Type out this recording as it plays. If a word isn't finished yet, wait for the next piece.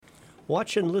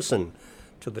Watch and listen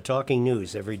to the Talking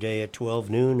News every day at 12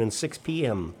 noon and 6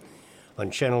 p.m.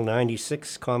 on Channel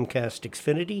 96 Comcast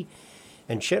Xfinity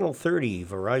and Channel 30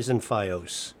 Verizon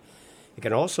Fios. It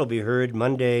can also be heard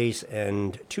Mondays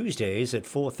and Tuesdays at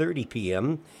 4:30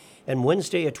 p.m. and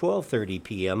Wednesday at 12:30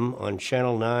 p.m. on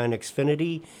Channel 9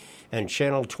 Xfinity and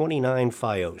Channel 29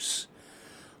 Fios.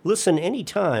 Listen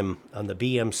anytime on the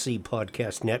BMC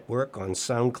Podcast Network on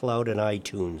SoundCloud and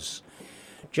iTunes.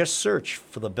 Just search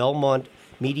for the Belmont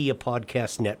Media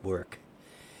Podcast Network.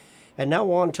 And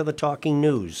now on to the Talking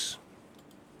News.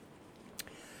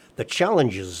 The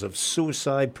Challenges of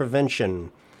Suicide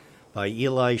Prevention by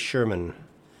Eli Sherman.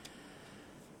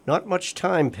 Not much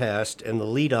time passed in the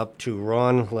lead-up to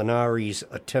Ron Lenari's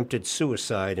attempted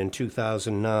suicide in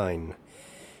 2009.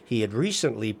 He had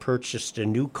recently purchased a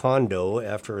new condo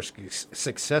after a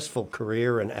successful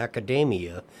career in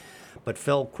academia, but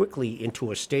fell quickly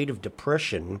into a state of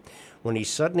depression when he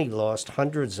suddenly lost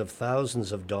hundreds of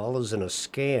thousands of dollars in a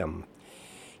scam.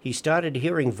 He started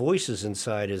hearing voices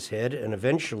inside his head and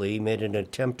eventually made an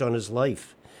attempt on his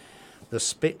life. The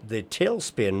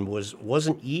tailspin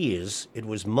wasn't years, it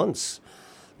was months,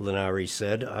 Lenari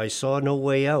said. I saw no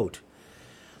way out.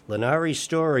 Lenari's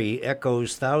story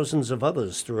echoes thousands of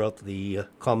others throughout the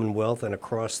Commonwealth and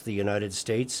across the United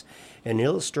States and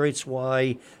illustrates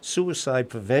why suicide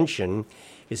prevention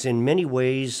is in many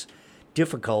ways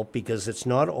difficult because it's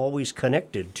not always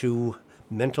connected to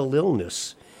mental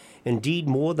illness. Indeed,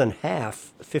 more than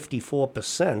half,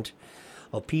 54%,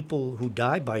 of people who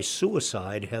die by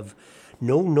suicide have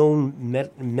no known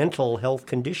mental health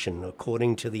condition,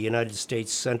 according to the United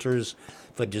States Centers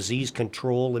for Disease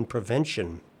Control and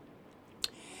Prevention.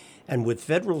 And with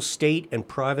federal, state, and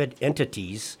private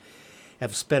entities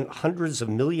have spent hundreds of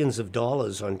millions of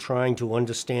dollars on trying to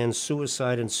understand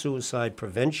suicide and suicide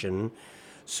prevention,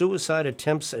 suicide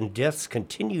attempts and deaths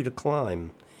continue to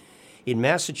climb. In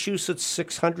Massachusetts,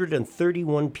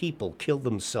 631 people killed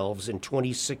themselves in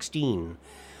 2016,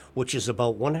 which is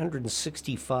about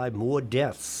 165 more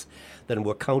deaths than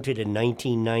were counted in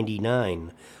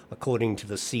 1999, according to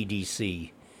the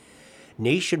CDC.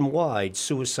 Nationwide,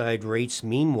 suicide rates,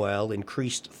 meanwhile,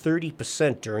 increased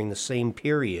 30% during the same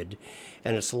period,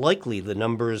 and it's likely the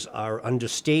numbers are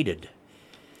understated.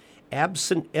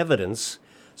 Absent evidence,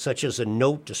 such as a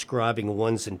note describing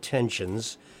one's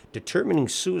intentions, determining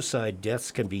suicide deaths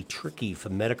can be tricky for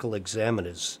medical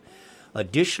examiners.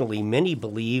 Additionally, many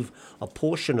believe a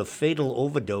portion of fatal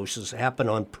overdoses happen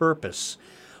on purpose,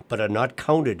 but are not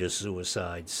counted as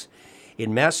suicides.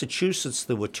 In Massachusetts,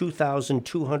 there were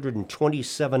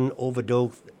 2,227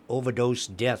 overdose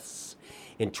deaths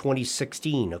in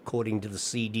 2016, according to the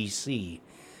CDC.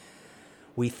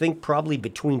 We think probably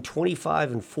between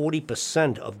 25 and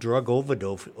 40% of drug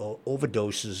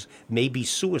overdoses may be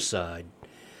suicide,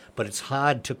 but it's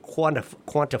hard to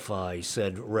quantify,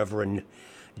 said Reverend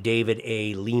David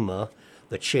A. Lima,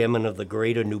 the chairman of the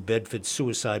Greater New Bedford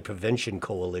Suicide Prevention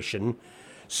Coalition.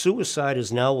 Suicide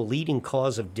is now a leading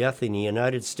cause of death in the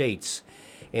United States,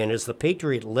 and as the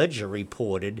Patriot Ledger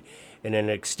reported in an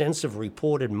extensive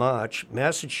report in March,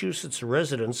 Massachusetts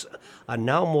residents are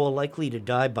now more likely to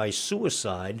die by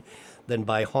suicide than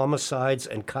by homicides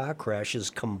and car crashes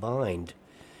combined.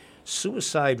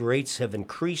 Suicide rates have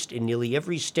increased in nearly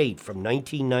every state from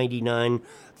 1999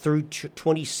 through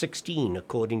 2016,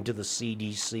 according to the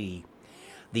CDC.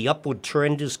 The upward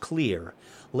trend is clear.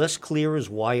 Less clear is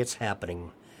why it's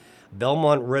happening.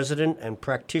 Belmont resident and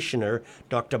practitioner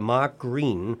Dr. Mark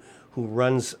Green, who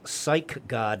runs Psych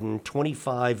Garden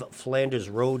 25 Flanders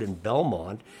Road in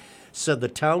Belmont, said the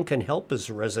town can help its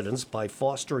residents by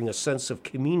fostering a sense of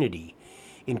community,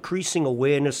 increasing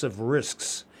awareness of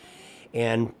risks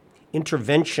and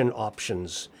intervention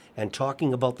options, and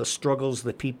talking about the struggles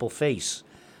that people face.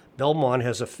 Belmont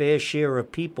has a fair share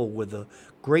of people with a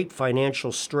great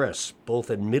financial stress,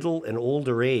 both in middle and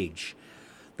older age.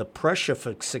 The pressure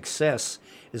for success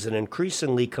is an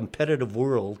increasingly competitive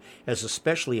world, has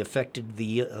especially affected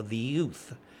the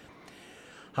youth.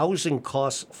 Housing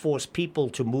costs force people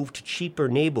to move to cheaper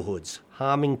neighborhoods,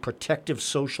 harming protective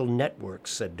social networks,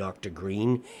 said Dr.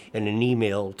 Green in an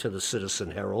email to the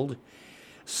Citizen Herald.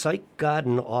 Psych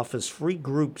Garden offers free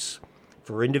groups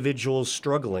for individuals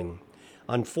struggling.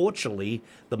 Unfortunately,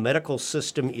 the medical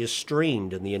system is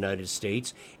strained in the United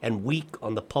States and weak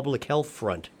on the public health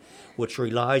front, which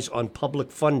relies on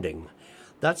public funding.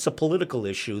 That's a political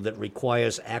issue that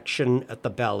requires action at the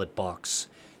ballot box,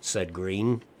 said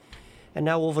Green. And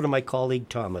now over to my colleague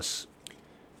Thomas.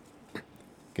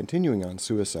 Continuing on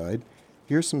suicide,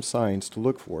 here's some signs to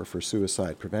look for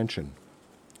suicide prevention.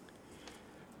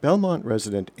 Belmont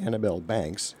resident Annabelle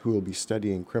Banks, who will be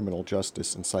studying criminal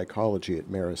justice and psychology at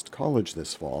Marist College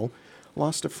this fall,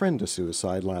 lost a friend to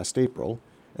suicide last April,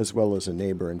 as well as a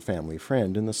neighbor and family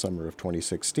friend in the summer of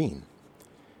 2016.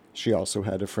 She also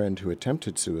had a friend who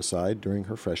attempted suicide during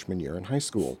her freshman year in high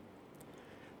school.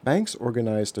 Banks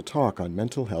organized a talk on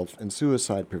mental health and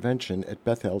suicide prevention at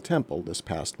Bethel Temple this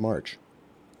past March.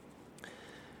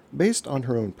 Based on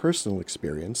her own personal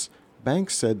experience,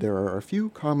 Banks said there are a few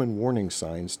common warning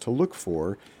signs to look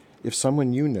for if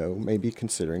someone you know may be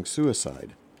considering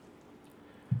suicide.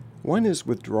 One is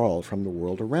withdrawal from the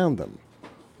world around them,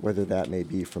 whether that may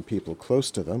be from people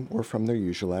close to them or from their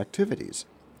usual activities.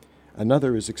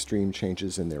 Another is extreme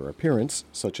changes in their appearance,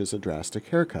 such as a drastic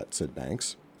haircut, said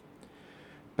Banks.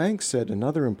 Banks said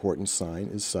another important sign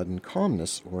is sudden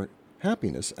calmness or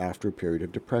happiness after a period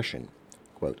of depression.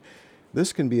 Quote,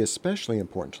 "This can be especially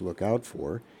important to look out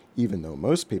for, even though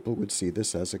most people would see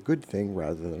this as a good thing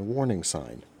rather than a warning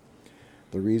sign.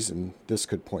 The reason this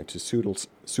could point to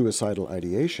suicidal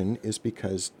ideation is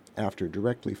because after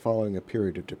directly following a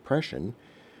period of depression,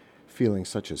 feelings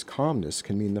such as calmness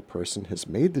can mean the person has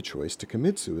made the choice to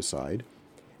commit suicide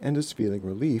and is feeling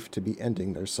relief to be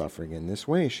ending their suffering in this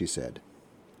way," she said.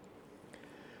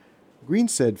 Green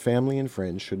said family and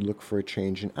friends should look for a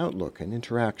change in outlook and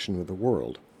interaction with the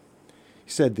world.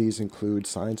 He said these include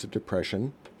signs of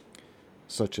depression,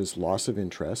 such as loss of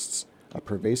interests, a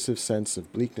pervasive sense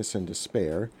of bleakness and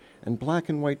despair, and black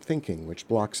and white thinking which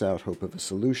blocks out hope of a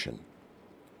solution.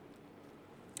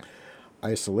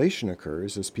 Isolation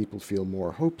occurs as people feel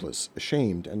more hopeless,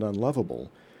 ashamed, and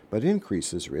unlovable, but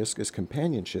increases risk as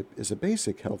companionship is a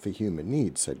basic healthy human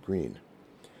need, said Green.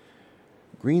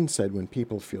 Green said when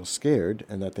people feel scared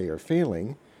and that they are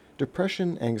failing,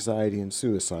 depression, anxiety, and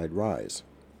suicide rise.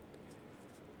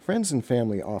 Friends and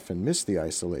family often miss the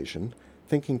isolation,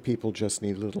 thinking people just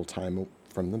need a little time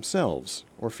from themselves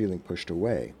or feeling pushed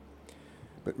away.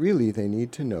 But really, they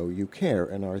need to know you care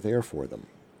and are there for them.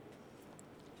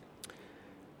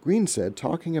 Green said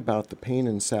talking about the pain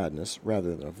and sadness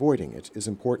rather than avoiding it is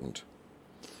important.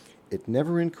 It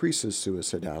never increases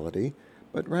suicidality,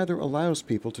 but rather allows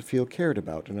people to feel cared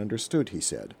about and understood, he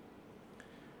said.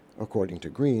 According to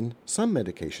Green, some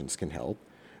medications can help,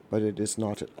 but it is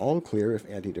not at all clear if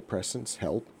antidepressants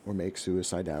help or make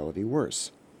suicidality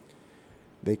worse.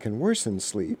 They can worsen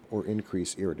sleep or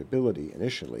increase irritability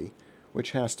initially,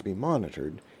 which has to be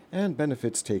monitored, and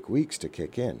benefits take weeks to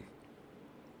kick in.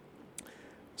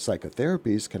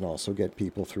 Psychotherapies can also get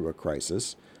people through a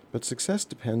crisis, but success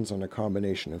depends on a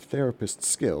combination of therapist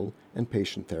skill and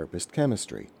patient-therapist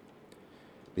chemistry.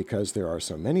 Because there are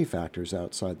so many factors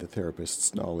outside the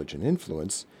therapist's knowledge and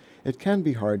influence, it can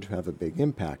be hard to have a big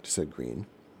impact, said Green.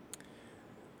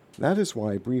 That is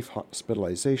why brief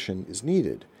hospitalization is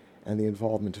needed and the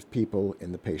involvement of people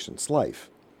in the patient's life.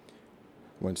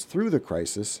 Once through the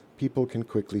crisis, people can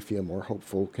quickly feel more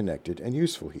hopeful, connected, and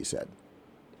useful, he said.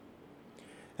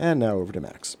 And now over to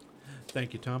Max.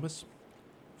 Thank you, Thomas.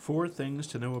 4 Things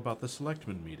to Know About the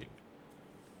Selectmen Meeting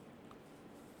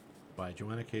by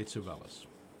Joanna K. Tsouvalis.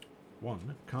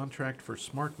 1. Contract for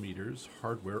smart meters,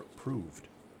 hardware approved.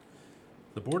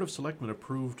 The Board of Selectmen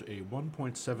approved a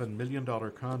 $1.7 million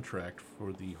contract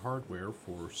for the hardware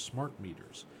for smart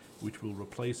meters, which will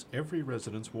replace every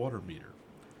resident's water meter.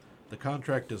 The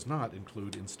contract does not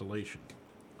include installation.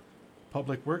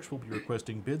 Public Works will be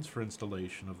requesting bids for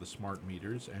installation of the smart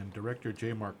meters, and Director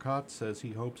Jay Marcotte says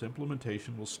he hopes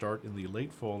implementation will start in the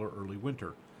late fall or early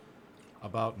winter.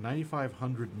 About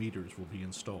 9,500 meters will be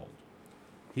installed.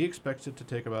 He expects it to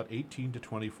take about 18 to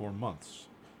 24 months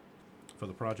for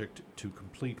the project to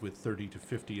complete with 30 to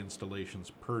 50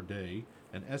 installations per day,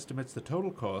 and estimates the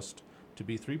total cost to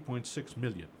be $3.6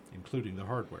 million, including the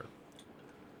hardware.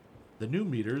 The new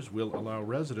meters will allow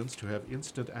residents to have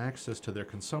instant access to their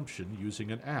consumption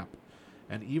using an app,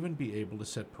 and even be able to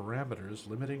set parameters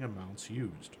limiting amounts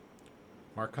used.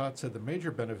 Marcotte said the major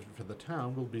benefit for the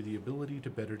town will be the ability to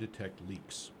better detect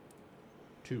leaks.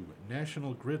 2.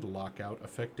 National grid lockout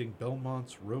affecting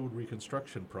Belmont's road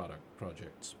reconstruction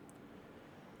projects.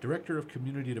 Director of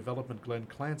Community Development Glenn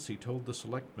Clancy told the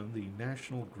selectmen the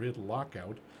national grid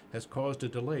lockout has caused a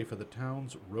delay for the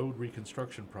town's road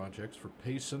reconstruction projects for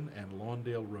Payson and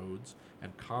Lawndale roads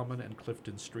and Common and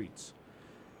Clifton streets.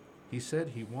 He said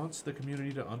he wants the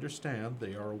community to understand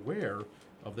they are aware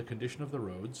of the condition of the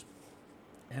roads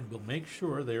and will make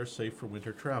sure they are safe for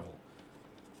winter travel.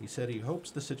 He said he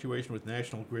hopes the situation with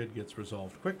National Grid gets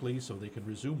resolved quickly so they can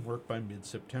resume work by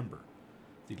mid-September.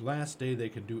 The last day they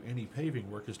can do any paving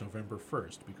work is November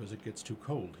 1st because it gets too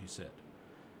cold, he said.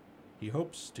 He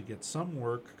hopes to get some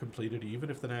work completed even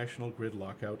if the National Grid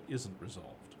lockout isn't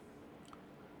resolved.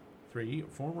 3.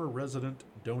 Former resident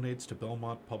donates to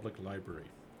Belmont Public Library.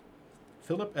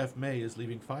 Philip F. May is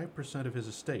leaving 5% of his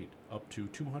estate, up to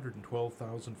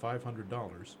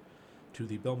 $212,500, to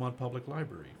the Belmont Public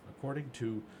Library. According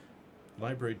to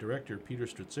Library Director Peter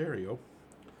Strizzario,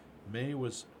 May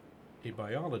was a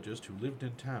biologist who lived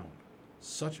in town.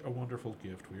 Such a wonderful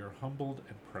gift. We are humbled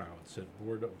and proud, said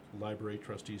Board of Library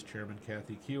Trustees Chairman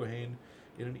Kathy Keohane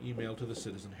in an email to the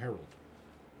Citizen Herald.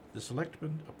 The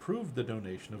selectmen approved the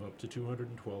donation of up to $212,500.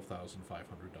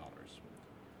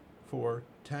 4.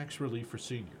 Tax relief for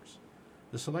seniors.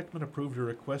 The selectmen approved a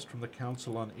request from the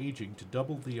Council on Aging to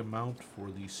double the amount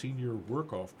for the Senior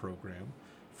Work-Off program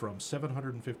from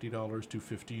 $750 to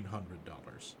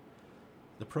 $1,500.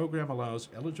 The program allows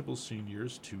eligible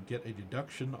seniors to get a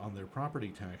deduction on their property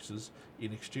taxes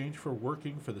in exchange for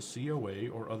working for the COA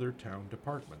or other town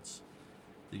departments.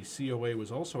 The COA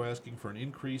was also asking for an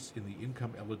increase in the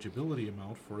income eligibility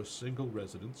amount for a single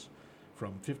residence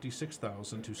from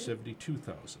 $56,000 to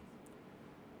 $72,000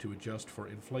 to adjust for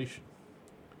inflation.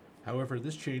 However,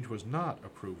 this change was not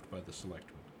approved by the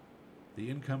selectmen. The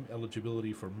income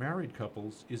eligibility for married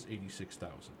couples is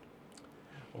 $86,000.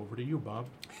 Over to you, Bob.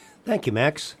 Thank you,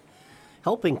 Max.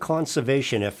 Helping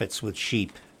conservation efforts with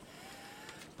sheep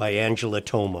by Angela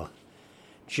Toma.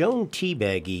 Joan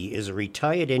Teabaggy is a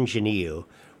retired engineer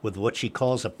with what she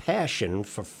calls a passion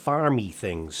for farmy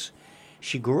things.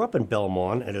 She grew up in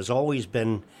Belmont and has always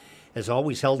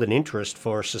held an interest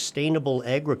for sustainable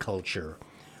agriculture.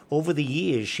 Over the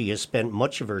years, she has spent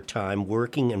much of her time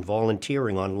working and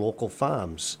volunteering on local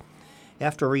farms.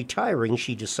 After retiring,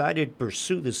 she decided to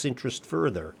pursue this interest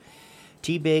further.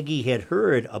 Teabaggy had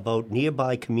heard about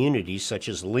nearby communities such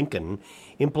as Lincoln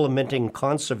implementing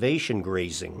conservation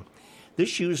grazing.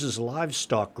 This uses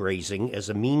livestock grazing as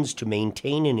a means to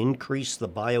maintain and increase the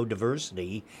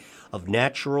biodiversity of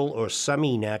natural or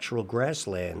semi-natural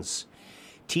grasslands.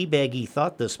 Teabaggy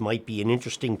thought this might be an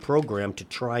interesting program to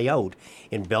try out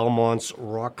in Belmont's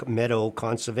Rock Meadow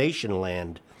Conservation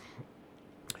Land.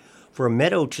 For a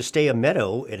meadow to stay a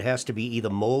meadow, it has to be either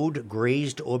mowed,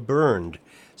 grazed, or burned,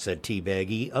 said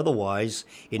Teabaggy. Otherwise,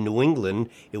 in New England,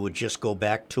 it would just go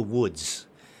back to woods.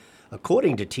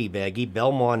 According to Teabaggy,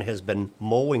 Belmont has been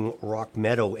mowing Rock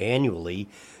Meadow annually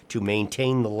to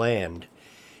maintain the land.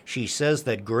 She says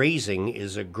that grazing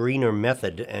is a greener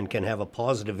method and can have a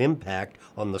positive impact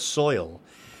on the soil,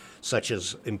 such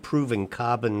as improving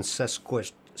carbon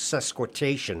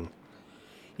sequestration.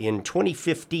 In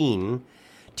 2015,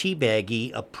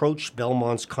 Teabaggy approached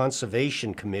Belmont's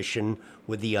Conservation Commission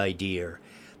with the idea.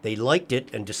 They liked it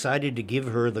and decided to give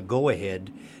her the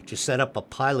go-ahead to set up a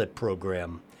pilot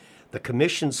program. The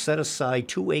commission set aside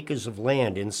 2 acres of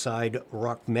land inside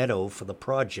Rock Meadow for the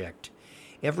project.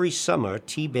 Every summer,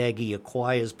 Teabaggy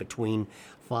acquires between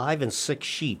 5 and 6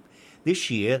 sheep. This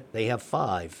year, they have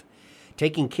 5.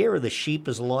 Taking care of the sheep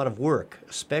is a lot of work,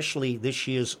 especially this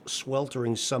year's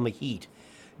sweltering summer heat.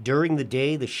 During the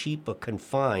day, the sheep are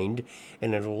confined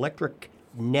in an electric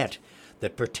net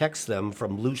that protects them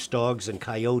from loose dogs and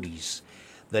coyotes.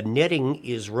 The netting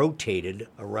is rotated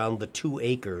around the 2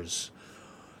 acres,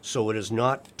 so it is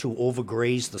not to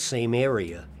overgraze the same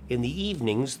area. In the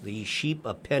evenings, the sheep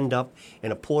are penned up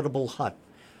in a portable hut.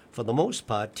 For the most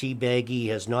part, Teabaggy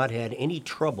has not had any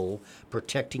trouble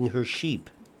protecting her sheep.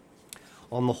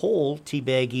 On the whole,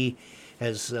 Teabaggy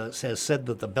has said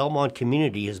that the Belmont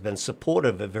community has been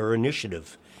supportive of her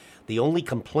initiative. The only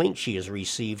complaint she has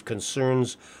received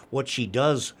concerns what she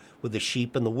does with the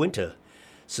sheep in the winter.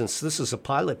 Since this is a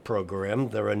pilot program,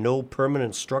 there are no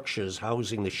permanent structures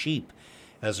housing the sheep.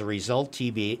 As a result,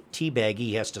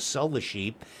 Teabaggy has to sell the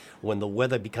sheep when the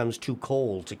weather becomes too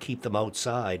cold to keep them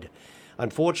outside.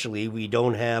 Unfortunately, we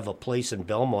don't have a place in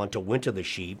Belmont to winter the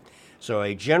sheep, so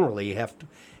I generally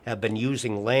have been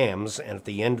using lambs, and at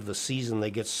the end of the season they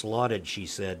get slaughtered, she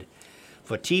said.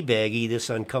 For Teabaggy,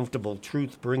 this uncomfortable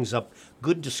truth brings up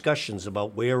good discussions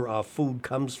about where our food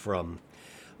comes from.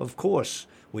 Of course,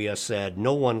 we are sad.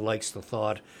 No one likes the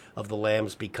thought of the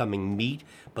lambs becoming meat,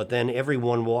 but then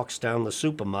everyone walks down the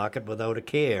supermarket without a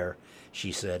care,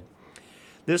 she said.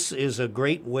 This is a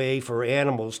great way for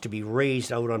animals to be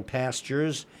raised out on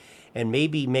pastures and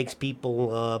maybe makes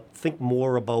people think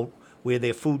more about where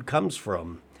their food comes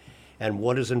from and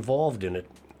what is involved in it.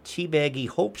 Teabaggy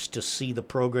hopes to see the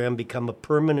program become a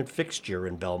permanent fixture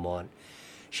in Belmont.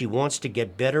 She wants to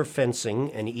get better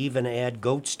fencing and even add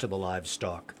goats to the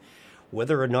livestock.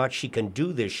 Whether or not she can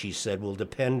do this, she said, will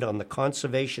depend on the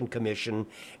Conservation Commission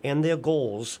and their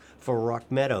goals for Rock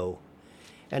Meadow.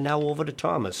 And now over to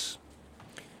Thomas.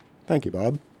 Thank you,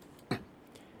 Bob.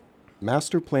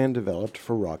 Master Plan Developed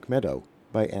for Rock Meadow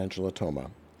by Angela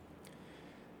Toma.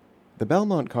 The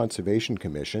Belmont Conservation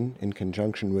Commission, in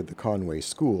conjunction with the Conway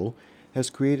School,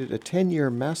 has created a 10-year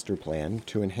master plan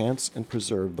to enhance and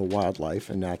preserve the wildlife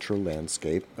and natural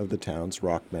landscape of the town's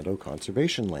Rock Meadow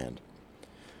Conservation Land.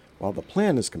 While the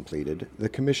plan is completed, the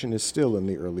Commission is still in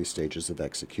the early stages of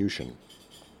execution.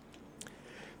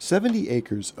 70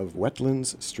 acres of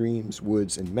wetlands, streams,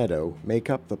 woods, and meadow make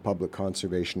up the public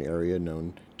conservation area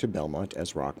known to Belmont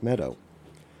as Rock Meadow.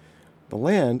 The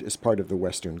land is part of the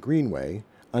Western Greenway,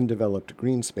 undeveloped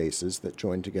green spaces that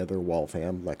join together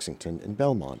Waltham, Lexington, and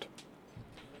Belmont.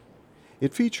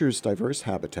 It features diverse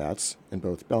habitats, and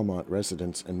both Belmont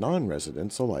residents and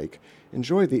non-residents alike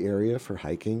enjoy the area for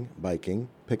hiking, biking,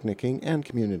 picnicking, and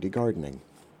community gardening.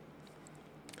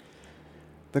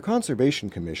 The Conservation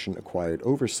Commission acquired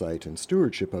oversight and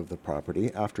stewardship of the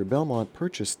property after Belmont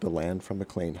purchased the land from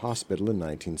McLean Hospital in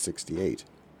 1968.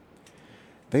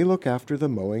 They look after the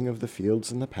mowing of the fields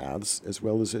and the paths, as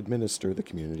well as administer the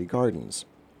community gardens.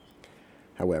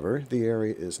 However, the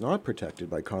area is not protected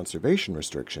by conservation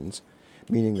restrictions,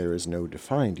 meaning there is no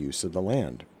defined use of the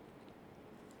land.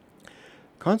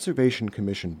 Conservation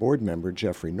Commission board member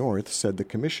Jeffrey North said the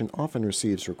Commission often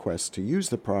receives requests to use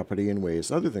the property in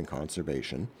ways other than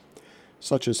conservation,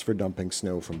 such as for dumping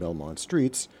snow from Belmont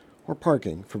streets or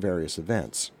parking for various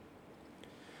events.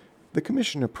 The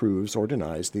Commission approves or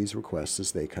denies these requests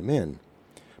as they come in,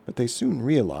 but they soon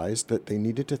realized that they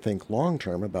needed to think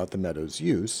long-term about the meadow's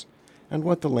use and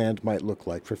what the land might look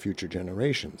like for future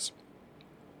generations.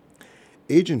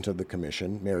 Agent of the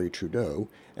Commission, Mary Trudeau,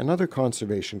 and other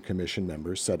Conservation Commission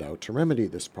members set out to remedy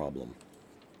this problem.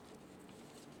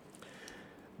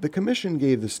 The Commission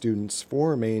gave the students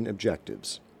 4 main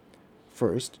objectives.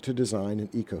 First, to design an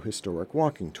eco-historic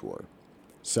walking tour.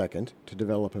 Second, to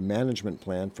develop a management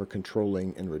plan for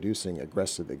controlling and reducing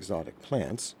aggressive exotic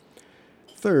plants.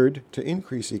 Third, to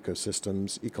increase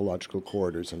ecosystems, ecological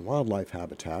corridors, and wildlife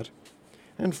habitat.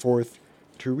 And fourth,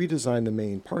 to redesign the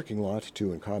main parking lot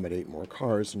to accommodate more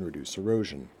cars and reduce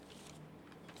erosion.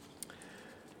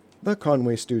 The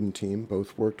Conway student team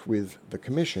both worked with the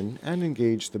Commission and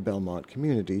engaged the Belmont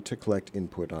community to collect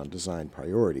input on design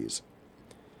priorities.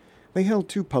 They held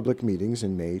 2 public meetings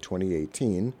in May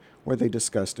 2018 where they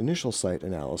discussed initial site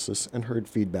analysis and heard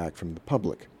feedback from the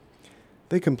public.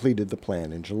 They completed the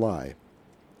plan in July.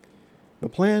 The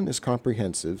plan is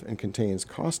comprehensive and contains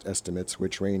cost estimates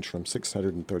which range from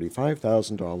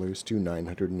 $635,000 to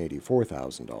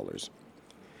 $984,000.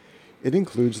 It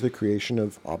includes the creation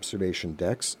of observation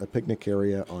decks, a picnic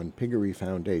area on Piggery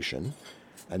Foundation,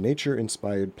 a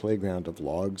nature-inspired playground of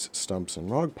logs, stumps, and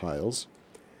log piles,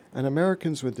 an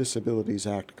Americans with Disabilities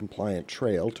Act compliant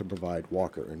trail to provide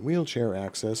walker and wheelchair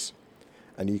access,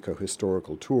 an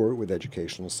eco-historical tour with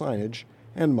educational signage,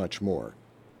 and much more.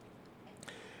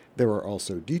 There are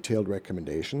also detailed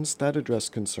recommendations that address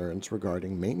concerns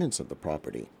regarding maintenance of the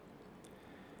property.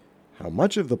 How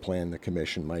much of the plan the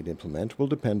Commission might implement will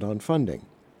depend on funding.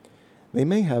 They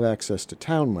may have access to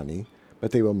town money,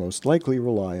 but they will most likely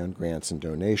rely on grants and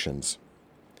donations.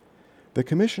 The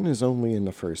Commission is only in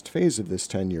the first phase of this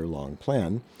 10-year-long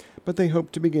plan, but they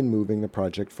hope to begin moving the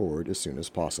project forward as soon as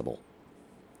possible.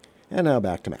 And now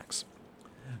back to Max.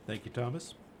 Thank you,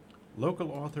 Thomas.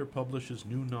 Local author publishes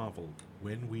new novel,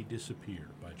 When We Disappear,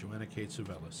 by Joanna Kate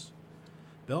Souvelis.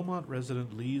 Belmont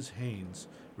resident Lise Haynes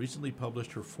recently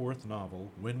published her 4th novel,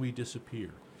 When We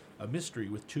Disappear, a mystery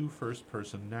with 2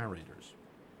 first-person narrators.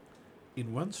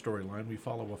 In one storyline, we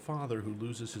follow a father who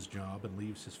loses his job and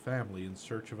leaves his family in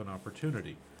search of an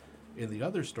opportunity. In the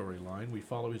other storyline, we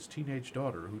follow his teenage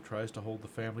daughter who tries to hold the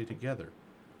family together.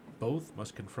 Both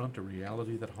must confront a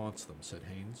reality that haunts them, said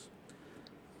Haynes.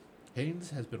 Haynes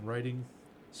has been writing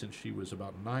since she was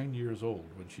about 9 years old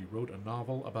when she wrote a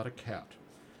novel about a cat,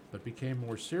 but became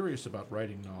more serious about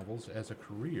writing novels as a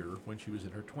career when she was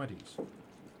in her 20s.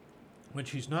 When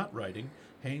she's not writing,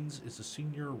 Haynes is a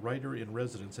senior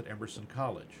writer-in-residence at Emerson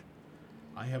College.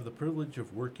 I have the privilege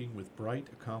of working with bright,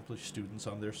 accomplished students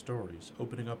on their stories,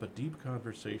 opening up a deep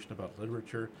conversation about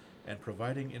literature and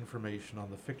providing information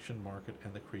on the fiction market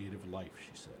and the creative life,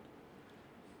 she said.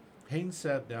 Haynes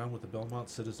sat down with the Belmont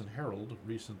Citizen-Herald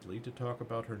recently to talk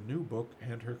about her new book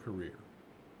and her career.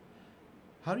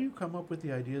 How do you come up with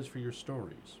the ideas for your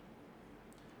stories?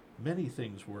 Many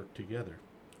things work together.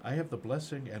 I have the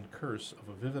blessing and curse of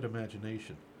a vivid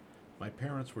imagination. My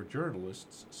parents were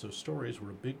journalists, so stories were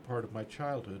a big part of my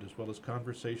childhood as well as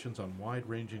conversations on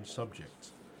wide-ranging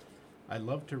subjects. I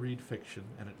love to read fiction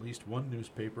and at least one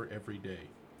newspaper every day.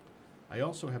 I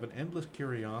also have an endless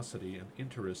curiosity and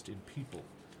interest in people.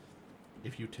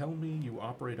 If you tell me you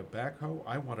operate a backhoe,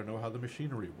 I want to know how the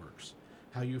machinery works,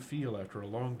 how you feel after a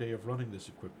long day of running this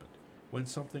equipment, when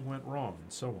something went wrong,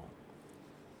 and so on.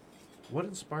 What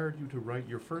inspired you to write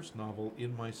your first novel,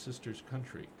 In My Sister's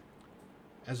Country?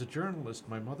 As a journalist,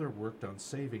 my mother worked on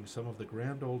saving some of the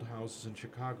grand old houses in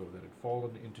Chicago that had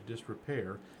fallen into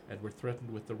disrepair and were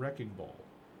threatened with the wrecking ball.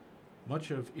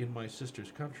 Much of In My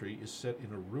Sister's Country is set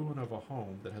in a ruin of a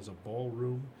home that has a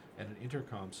ballroom and an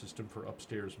intercom system for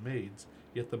upstairs maids,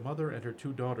 yet the mother and her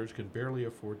 2 daughters can barely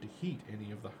afford to heat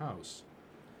any of the house.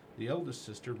 The eldest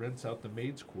sister rents out the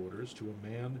maids' quarters to a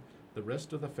man the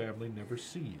rest of the family never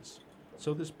sees.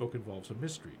 So this book involves a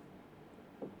mystery.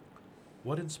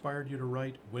 What inspired you to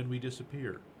write When We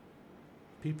Disappear?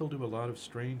 People do a lot of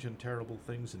strange and terrible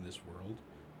things in this world,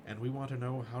 and we want to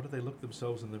know, how do they look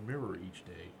themselves in the mirror each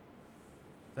day?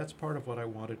 That's part of what I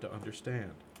wanted to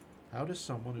understand. How does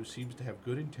someone who seems to have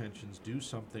good intentions do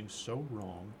something so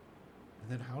wrong, and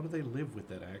then how do they live with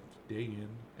that act day in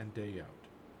and day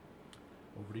out?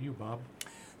 Over to you, Bob.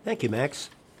 Thank you, Max.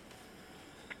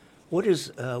 What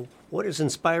is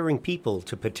inspiring people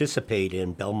to participate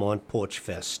in Belmont Porch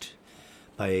Fest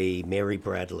by Mary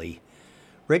Bradley?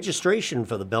 Registration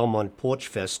for the Belmont Porch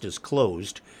Fest is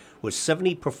closed, with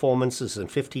 70 performances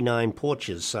and 59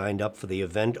 porches signed up for the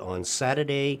event on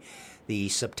Saturday,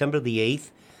 September the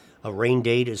 8th. A rain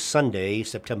date is Sunday,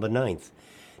 September 9th.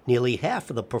 Nearly half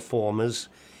of the performers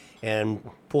and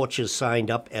porches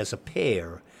signed up as a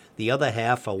pair. The other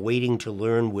half are waiting to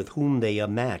learn with whom they are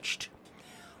matched.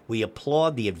 We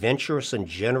applaud the adventurous and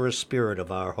generous spirit of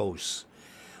our hosts.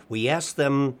 We asked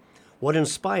them what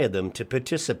inspired them to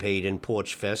participate in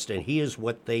Porch Fest, and here's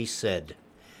what they said.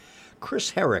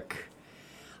 Chris Herrick: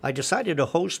 I decided to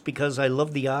host because I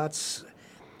love the arts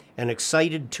and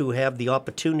excited to have the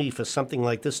opportunity for something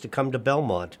like this to come to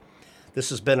Belmont. This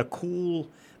has been a cool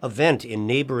event in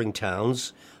neighboring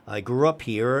towns. I grew up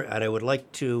here, and I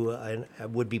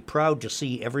would be proud to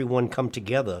see everyone come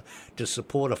together to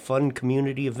support a fun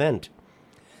community event.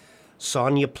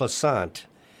 Sonia Plassant: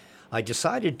 I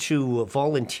decided to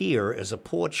volunteer as a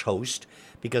porch host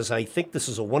because I think this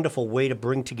is a wonderful way to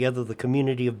bring together the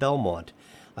community of Belmont.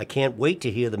 I can't wait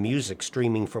to hear the music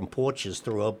streaming from porches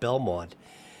throughout Belmont.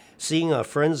 Seeing our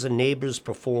friends and neighbors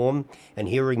perform and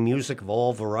hearing music of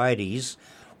all varieties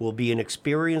will be an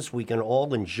experience we can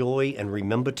all enjoy and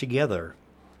remember together.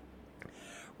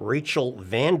 Rachel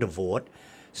Vandervoort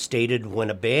stated, when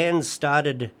a band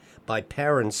started by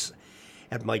parents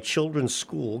at my children's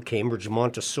school, Cambridge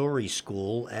Montessori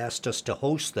School, asked us to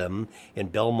host them in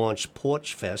Belmont's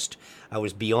Porch Fest, I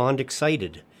was beyond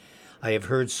excited. I have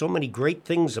heard so many great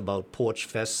things about Porch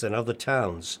Fests in other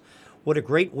towns. What a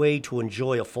great way to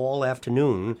enjoy a fall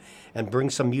afternoon and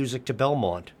bring some music to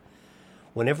Belmont.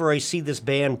 Whenever I see this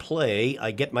band play,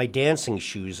 I get my dancing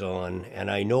shoes on,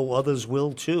 and I know others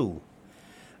will too.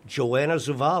 Joanna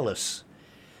Zuvalis: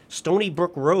 Stony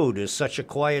Brook Road is such a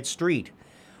quiet street.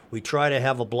 We try to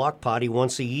have a block party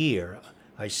once a year.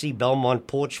 I see Belmont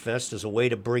Porch Fest as a way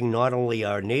to bring not only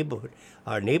our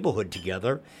neighborhood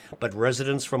together, but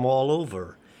residents from all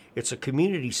over. It's a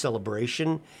community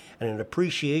celebration and an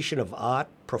appreciation of art,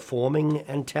 performing,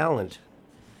 and talent.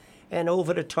 And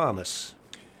over to Thomas.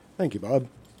 Thank you, Bob.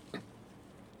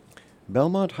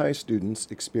 Belmont High Students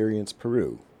Experience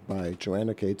Peru by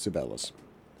Joanna Kate Zuvelis.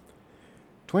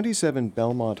 27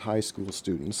 Belmont High School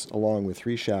students, along with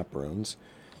 3 chaperones,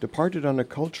 departed on a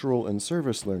cultural and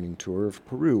service learning tour of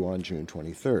Peru on June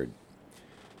 23rd.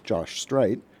 Josh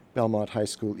Streit, Belmont High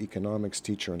School economics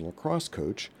teacher and lacrosse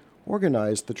coach,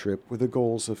 organized the trip with the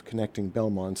goals of connecting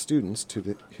Belmont students to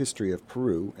the history of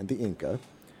Peru and the Inca,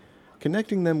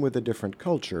 connecting them with a different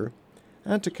culture,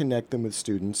 and to connect them with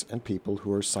students and people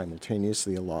who are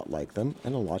simultaneously a lot like them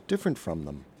and a lot different from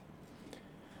them.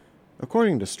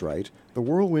 According to Streit, the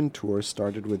Whirlwind Tour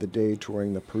started with a day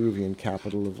touring the Peruvian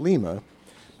capital of Lima,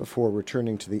 before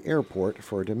returning to the airport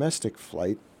for a domestic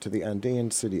flight to the Andean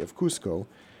city of Cusco,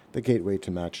 the gateway to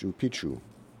Machu Picchu.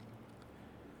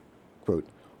 Quote,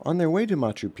 on their way to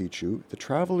Machu Picchu, the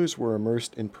travelers were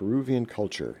immersed in Peruvian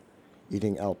culture,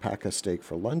 eating alpaca steak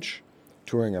for lunch,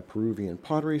 touring a Peruvian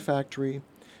pottery factory,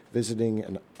 visiting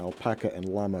an alpaca and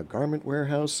llama garment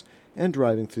warehouse, and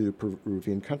driving through the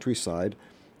Peruvian countryside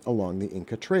along the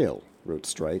Inca Trail, wrote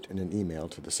Streit in an email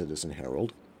to the Citizen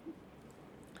Herald.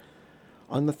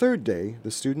 On the 3rd day,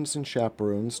 the students and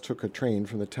chaperones took a train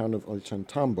from the town of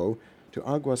Ollantaytambo to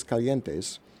Aguas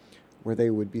Calientes, where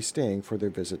they would be staying for their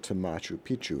visit to Machu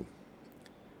Picchu.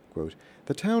 Quote,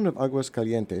 the town of Aguas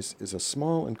Calientes is a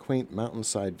small and quaint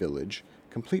mountainside village,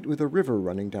 complete with a river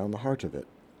running down the heart of it.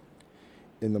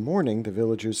 In the morning, the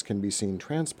villagers can be seen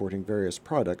transporting various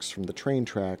products from the train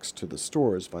tracks to the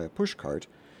stores via pushcart,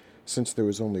 since there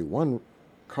was only one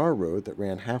car road that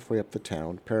ran halfway up the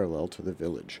town parallel to the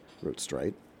village, wrote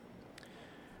Streit.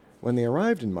 When they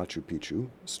arrived in Machu Picchu,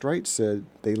 Streit said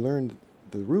they learned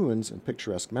the ruins and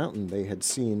picturesque mountain they had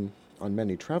seen on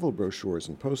many travel brochures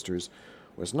and posters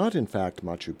was not in fact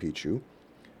Machu Picchu,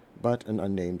 but an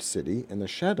unnamed city in the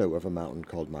shadow of a mountain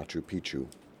called Machu Picchu.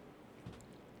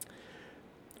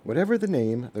 Whatever the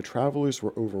name, the travelers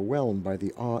were overwhelmed by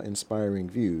the awe-inspiring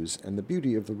views and the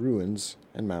beauty of the ruins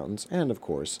and mountains and, of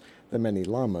course, the many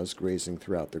llamas grazing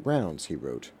throughout the grounds, he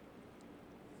wrote.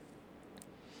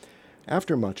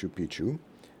 After Machu Picchu,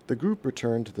 the group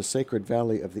returned to the Sacred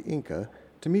Valley of the Inca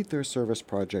to meet their service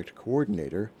project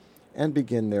coordinator and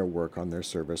begin their work on their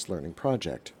service learning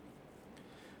project.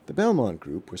 The Belmont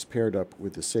Group was paired up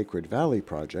with the Sacred Valley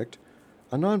Project,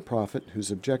 a nonprofit whose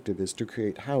objective is to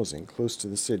create housing close to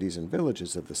the cities and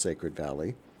villages of the Sacred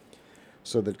Valley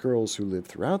so that girls who live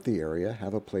throughout the area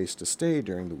have a place to stay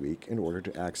during the week in order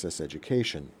to access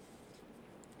education.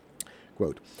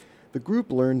 Quote, "The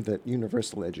group learned that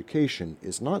universal education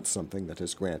is not something that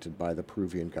is granted by the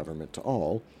Peruvian government to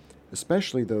all,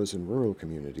 especially those in rural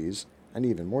communities, and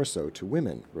even more so to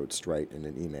women," wrote Streit in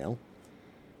an email.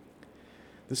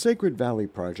 The Sacred Valley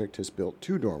Project has built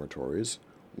 2 dormitories,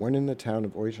 one in the town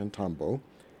of Ollantaytambo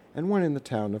and one in the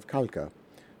town of Calca,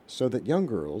 so that young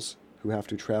girls, who have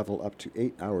to travel up to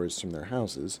 8 hours from their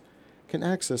houses, can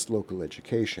access local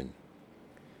education.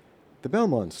 The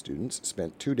Belmont students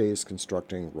spent 2 days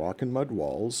constructing rock and mud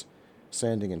walls,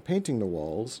 sanding and painting the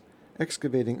walls,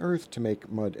 excavating earth to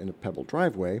make mud in a pebble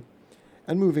driveway,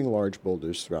 and moving large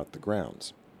boulders throughout the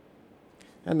grounds.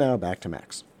 And now back to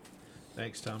Max.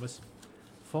 Thanks, Thomas.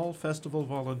 Fall Festival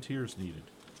volunteers needed.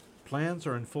 Plans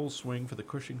are in full swing for the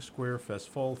Cushing Square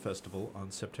Fall Festival on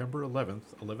September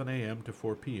 11th, 11 a.m. to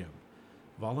 4 p.m.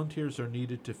 Volunteers are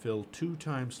needed to fill 2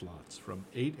 time slots from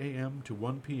 8 a.m. to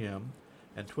 1 p.m.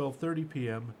 and 12:30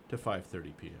 p.m. to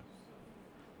 5:30 p.m.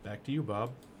 Back to you,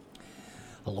 Bob.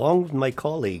 Along with my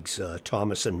colleagues,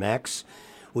 Thomas and Max,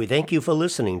 we thank you for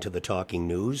listening to the Talking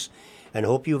News and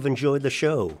hope you've enjoyed the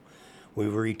show. We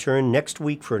will return next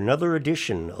week for another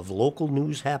edition of local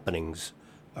news happenings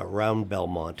around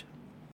Belmont.